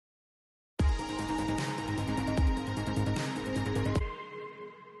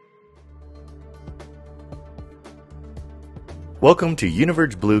Welcome to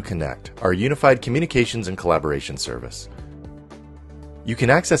UNIVERGE Blue Connect, our unified communications and collaboration service. You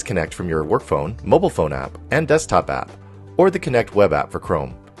can access Connect from your work phone, mobile phone app, and desktop app, or the Connect web app for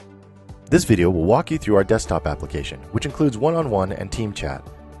Chrome. This video will walk you through our desktop application, which includes one-on-one and team chat,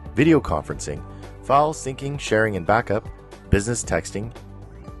 video conferencing, file syncing, sharing and backup, business texting,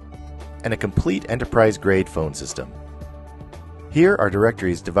 and a complete enterprise-grade phone system. Here are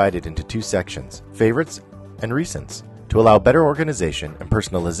directories divided into two sections, favorites and recents, to allow better organization and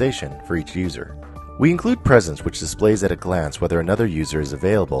personalization for each user. We include presence, which displays at a glance whether another user is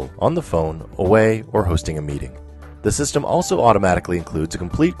available on the phone, away, or hosting a meeting. The system also automatically includes a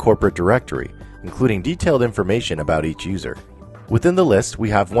complete corporate directory, including detailed information about each user. Within the list, we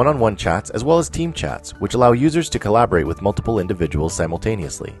have one-on-one chats as well as team chats, which allow users to collaborate with multiple individuals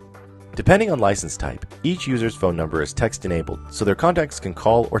simultaneously. Depending on license type, each user's phone number is text-enabled, so their contacts can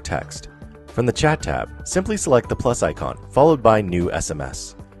call or text. From the Chat tab, simply select the plus icon, followed by New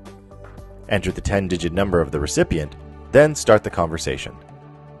SMS. Enter the 10-digit number of the recipient, then start the conversation.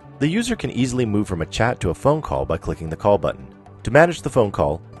 The user can easily move from a chat to a phone call by clicking the call button. To manage the phone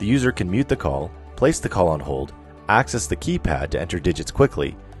call, the user can mute the call, place the call on hold, access the keypad to enter digits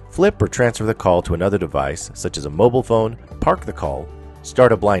quickly, flip or transfer the call to another device, such as a mobile phone, park the call,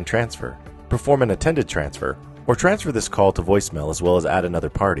 start a blind transfer, perform an attended transfer, or transfer this call to voicemail as well as add another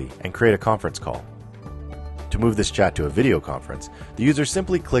party and create a conference call. To move this chat to a video conference, the user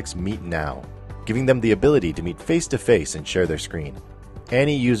simply clicks Meet Now, giving them the ability to meet face-to-face and share their screen.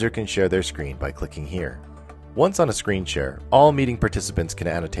 Any user can share their screen by clicking here. Once on a screen share, all meeting participants can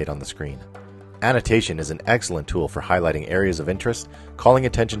annotate on the screen. Annotation is an excellent tool for highlighting areas of interest, calling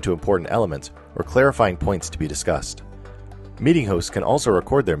attention to important elements, or clarifying points to be discussed. Meeting hosts can also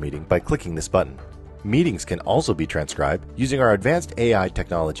record their meeting by clicking this button. Meetings can also be transcribed using our advanced AI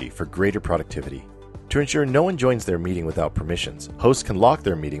technology for greater productivity. To ensure no one joins their meeting without permissions, hosts can lock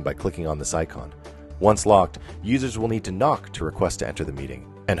their meeting by clicking on this icon. Once locked, users will need to knock to request to enter the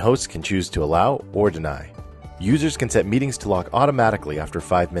meeting, and hosts can choose to allow or deny. Users can set meetings to lock automatically after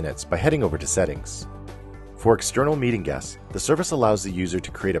 5 minutes by heading over to Settings. For external meeting guests, the service allows the user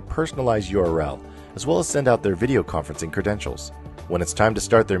to create a personalized URL as well as send out their video conferencing credentials. When it's time to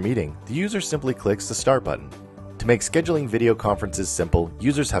start their meeting, the user simply clicks the Start button. To make scheduling video conferences simple,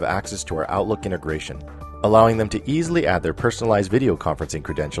 users have access to our Outlook integration, allowing them to easily add their personalized video conferencing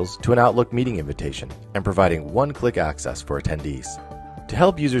credentials to an Outlook meeting invitation and providing one-click access for attendees. To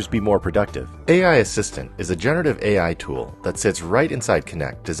help users be more productive, AI Assistant is a generative AI tool that sits right inside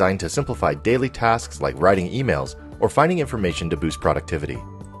Connect, designed to simplify daily tasks like writing emails or finding information to boost productivity.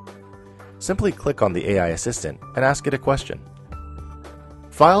 Simply click on the AI Assistant and ask it a question.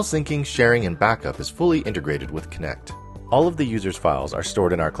 File syncing, sharing, and backup is fully integrated with Connect. All of the user's files are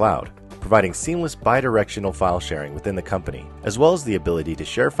stored in our cloud, providing seamless bidirectional file sharing within the company, as well as the ability to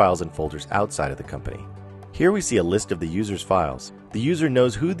share files and folders outside of the company. Here we see a list of the user's files. The user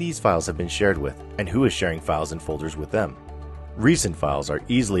knows who these files have been shared with and who is sharing files and folders with them. Recent files are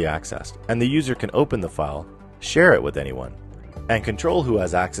easily accessed, and the user can open the file, share it with anyone, and control who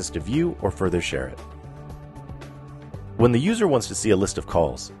has access to view or further share it. When the user wants to see a list of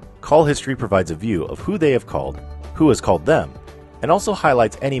calls, Call History provides a view of who they have called, who has called them, and also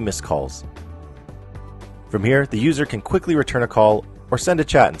highlights any missed calls. From here, the user can quickly return a call or send a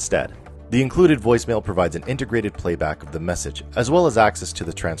chat instead. The included voicemail provides an integrated playback of the message as well as access to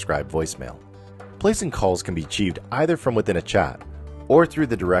the transcribed voicemail. Placing calls can be achieved either from within a chat or through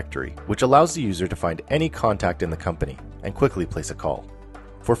the directory, which allows the user to find any contact in the company and quickly place a call.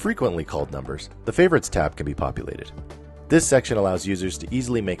 For frequently called numbers, the Favorites tab can be populated. This section allows users to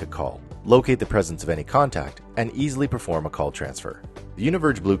easily make a call, locate the presence of any contact, and easily perform a call transfer. The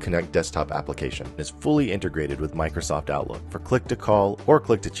UNIVERGE Blue Connect desktop application is fully integrated with Microsoft Outlook for click-to-call or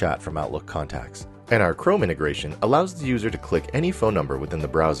click-to-chat from Outlook contacts. And our Chrome integration allows the user to click any phone number within the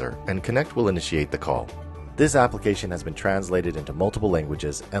browser, and Connect will initiate the call. This application has been translated into multiple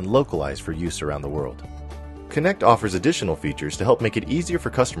languages and localized for use around the world. Connect offers additional features to help make it easier for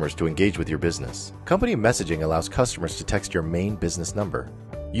customers to engage with your business. Company messaging allows customers to text your main business number.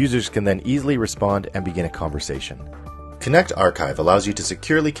 Users can then easily respond and begin a conversation. Connect Archive allows you to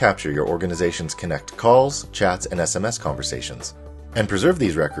securely capture your organization's Connect calls, chats, and SMS conversations, and preserve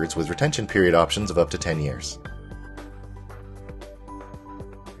these records with retention period options of up to 10 years.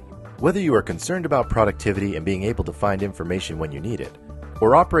 Whether you are concerned about productivity and being able to find information when you need it,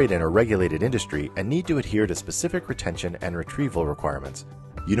 or operate in a regulated industry and need to adhere to specific retention and retrieval requirements,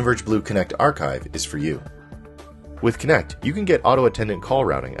 UNIVERGE Blue Connect Archive is for you. With Connect, you can get auto-attendant call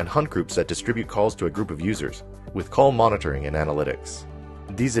routing and hunt groups that distribute calls to a group of users, with call monitoring and analytics.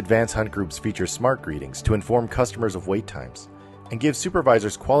 These advanced hunt groups feature smart greetings to inform customers of wait times, and gives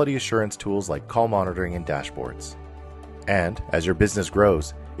supervisors quality assurance tools like call monitoring and dashboards. And as your business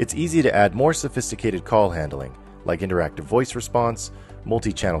grows, it's easy to add more sophisticated call handling, like interactive voice response,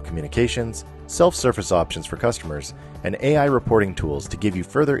 multi-channel communications, self-service options for customers, and AI reporting tools to give you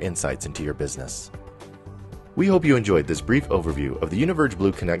further insights into your business. We hope you enjoyed this brief overview of the UNIVERGE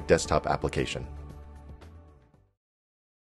Blue Connect desktop application.